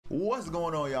What's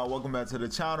going on, y'all? Welcome back to the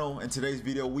channel. In today's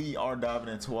video we are diving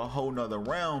into a whole nother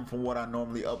realm from what I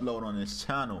normally upload on this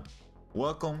channel.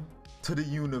 Welcome to the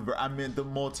universe. I meant the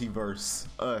multiverse.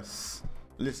 Us.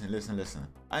 Listen.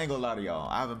 I ain't gonna lie to y'all,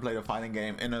 I haven't played a fighting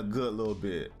game in a good little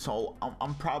bit, so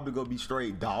I'm probably gonna be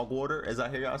straight dog water, as I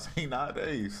hear y'all say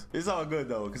nowadays. It's all good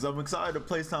though, because I'm excited to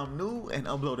play something new and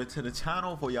upload it to the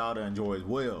channel for y'all to enjoy as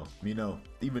well.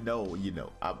 Even though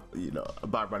I'm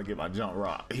about to get my jump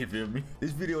rock. You feel me?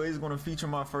 This video is going to feature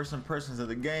my first impressions of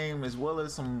the game, as well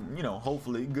as some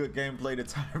hopefully good gameplay to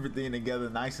tie everything together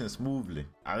nice and smoothly.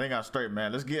 I think I'm straight,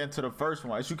 man. Let's get into the first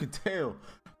one. As you can tell,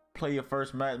 play your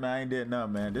first match, man. I ain't did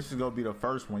nothing, man. This is gonna be the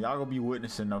first one. Y'all gonna be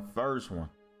witnessing the first one.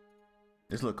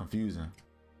 This look confusing.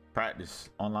 Practice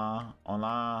online.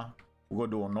 We're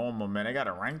gonna do a normal, man. They got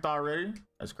a ranked already.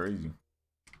 That's crazy.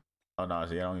 Oh no,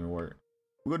 see, it don't even work.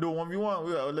 We're gonna do a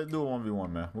 1v1. Let's do a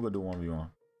 1v1, man. We're gonna do a 1v1.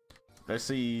 Let's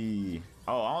see.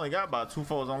 Oh, I only got about 2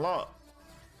 foes unlocked.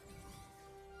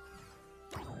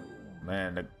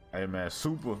 Man, hey man,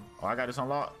 super. Oh, I got this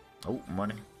unlocked. Oh,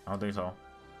 money. I don't think so.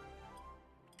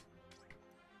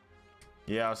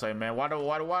 Yeah, I'll say, man, why do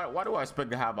I expect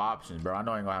to have options, bro? I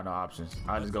know I ain't gonna have no options.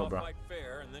 I just go, bro.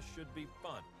 Fair, and this should be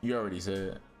fun. You already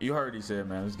said. You heard he said,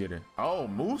 man. Let's get it. Oh,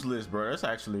 moves list, bro. That's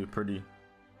actually pretty.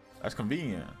 That's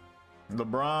convenient.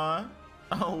 LeBron.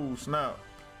 Oh snap.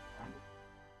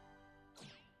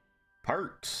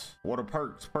 Perks. What are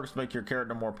perks? Perks make your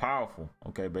character more powerful.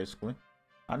 Okay, basically.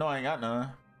 I know I ain't got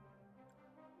none.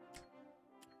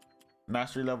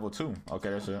 Mastery level 2.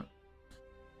 Okay, that's it.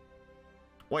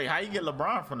 Wait, how you get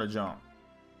LeBron from the jump?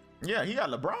 Yeah, he got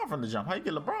LeBron from the jump. How you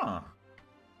get LeBron?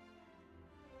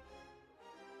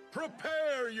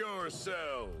 Prepare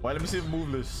yourself. Wait, let me see the move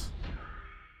list.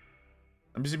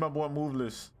 Let me see my boy move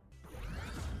list.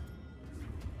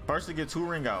 First to get 2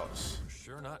 ring outs. We're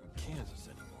sure not in Kansas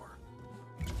anymore.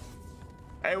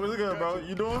 Hey, what's good, bro?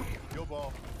 You doing? Yo,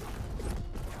 ball.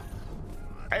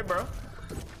 Hey, bro.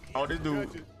 Oh, this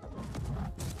dude.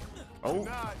 Oh.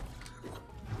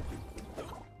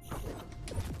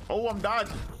 Oh, I'm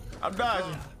dodging.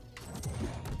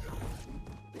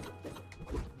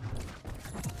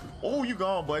 Oh, you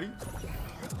gone, buddy.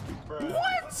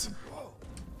 What?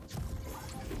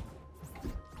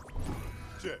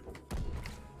 Check.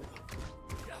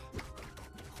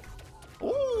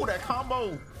 Ooh, that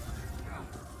combo.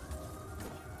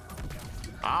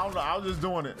 I don't know. I was just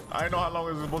doing it. I didn't know how long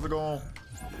it was supposed to go on.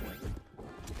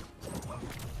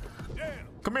 Damn.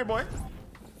 Come here, boy.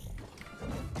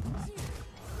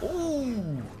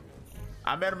 Ooh,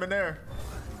 I met him in there.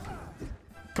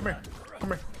 Come here.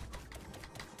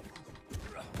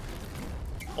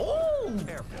 Ooh.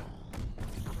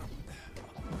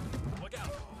 Look out.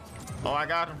 Oh, I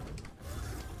got him.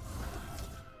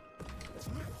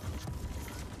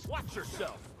 Watch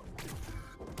yourself.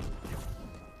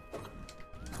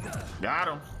 Got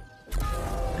him.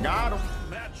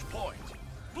 Match point.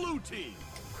 Blue team.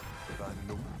 If I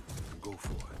know, go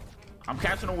for it. I'm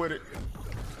catching him with it.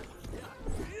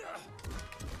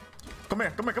 Come here.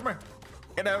 Hit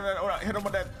him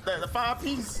with that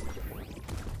 5-piece.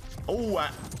 Ooh,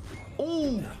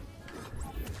 ooh.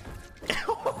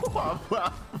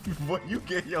 Boy, you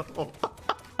get your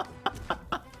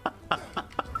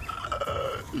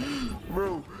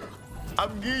bro.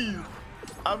 I'm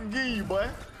getting you, boy.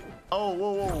 Oh,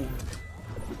 whoa.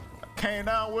 Came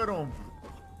down with him.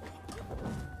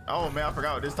 Oh man, I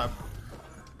forgot what this time.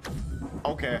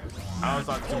 Okay, I was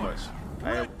talking too much.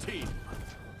 Red team.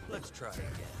 Let's try again.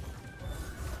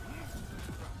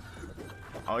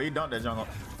 Oh, he dunked that jungle.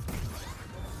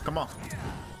 Come on.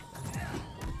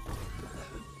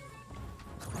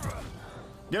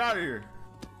 Get out of here.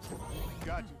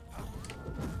 Got you.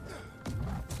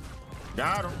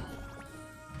 Got him.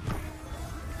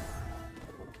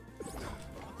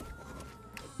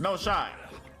 No shot.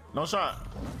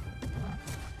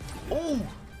 Ooh,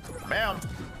 man.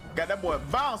 Got that boy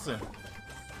bouncing.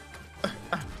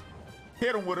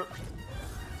 Hit him with it.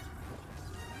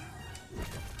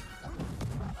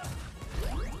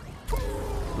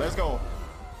 Let's go,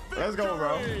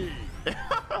 bro.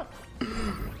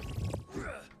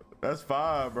 That's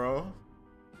 5, bro.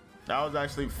 That was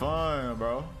actually fun,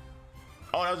 bro.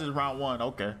 Oh, that was just round 1.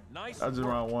 Okay. Nice. That was just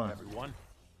round 1. Everyone.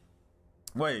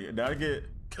 Wait, did I get?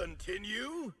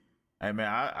 Continue. Hey man,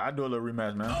 I do a little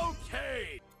rematch, man.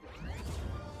 Okay.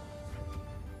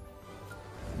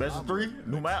 Best of 3,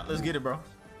 new map. Let's get it, bro.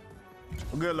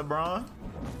 We're good, LeBron.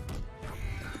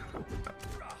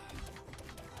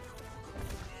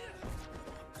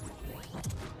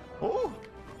 Ooh.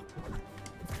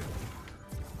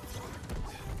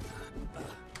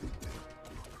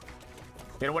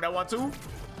 Hit him with that 1-2.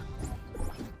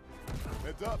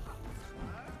 Heads up.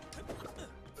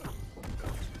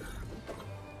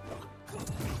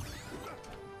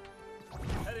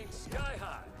 Heading sky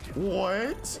high.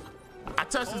 What? I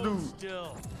touched this dude.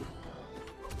 Still.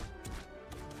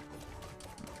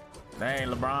 Dang,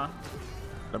 LeBron.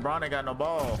 LeBron ain't got no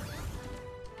ball.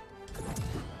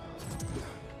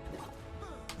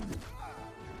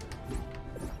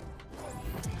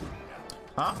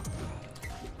 Huh?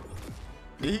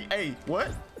 Hey,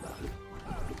 what?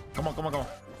 Come on, come on, come on.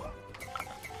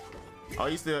 Oh,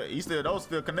 those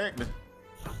still connected.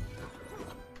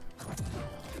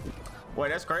 Wait,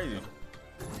 that's crazy.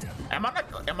 Am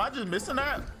I just missing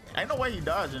that? Ain't no way he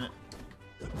dodging it.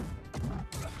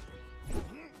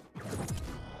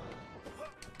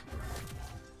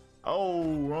 Oh,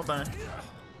 wrong thing.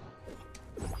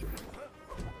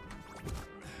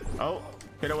 Oh,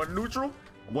 hit it with neutral.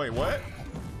 Wait, what?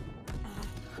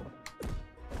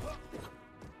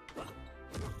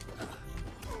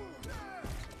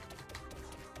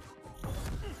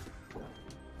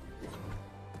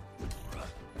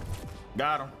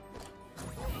 Got him.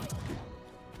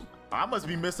 I must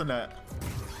be missing that.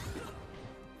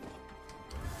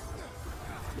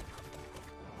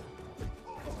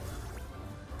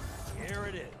 Here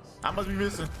it is. I must be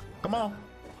missing. Come on.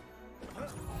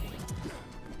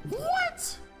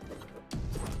 What?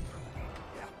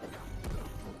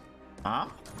 Huh?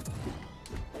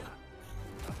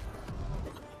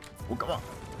 Well, come on.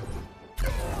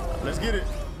 Let's get it.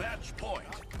 Match point.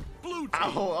 Blue team.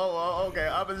 Oh, okay.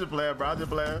 I'm just playing, bro. I'm just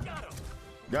playing.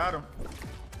 Got him.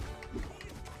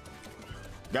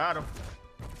 Got him.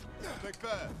 Take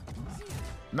that.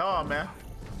 No, man.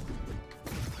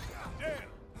 Damn.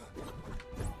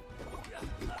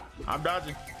 I'm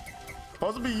dodging.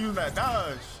 Supposed to be using that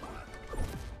dodge.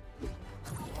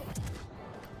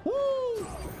 Woo!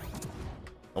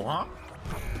 Oh, huh?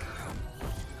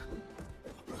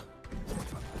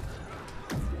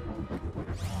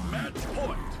 Match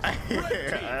point.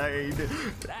 I did.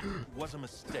 That was a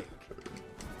mistake.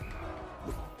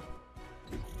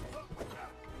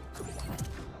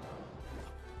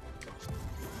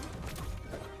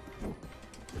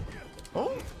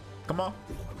 Oh, come on.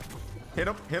 Hit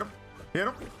him, hit him, hit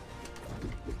him.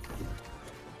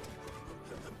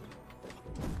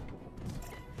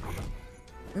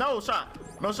 No shot,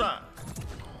 no shot.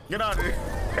 Get out of here.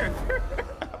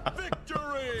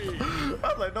 Victory. I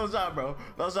was like, no shot, bro.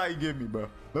 No shot you give me, bro.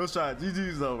 No shot.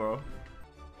 GG's though, bro.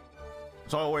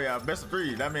 So wait, best of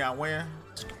 3. That mean I win.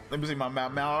 Let me see my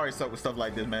man. I already suck with stuff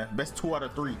like this, man. Best 2 out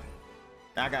of 3.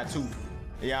 I got 2.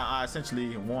 Yeah, I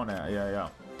essentially won that. Yeah.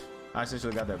 I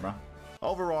essentially got that, bro.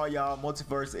 Overall, y'all,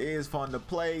 Multiverse is fun to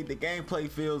play. The gameplay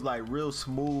feels like real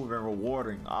smooth and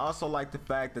rewarding. I also like the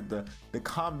fact that the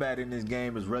combat in this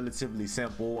game is relatively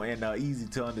simple and easy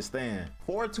to understand.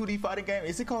 For a 2D fighting game,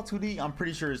 is it called 2D? I'm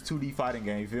pretty sure it's 2D fighting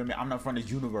game, you feel me? I'm not from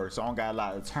this universe, so I don't got a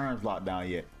lot of terms locked down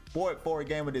yet. For a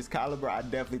game of this caliber, I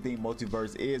definitely think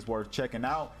Multiverse is worth checking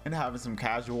out and having some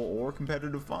casual or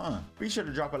competitive fun. Be sure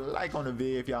to drop a like on the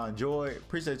vid if y'all enjoyed.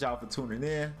 Appreciate y'all for tuning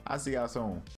in. I'll see y'all soon.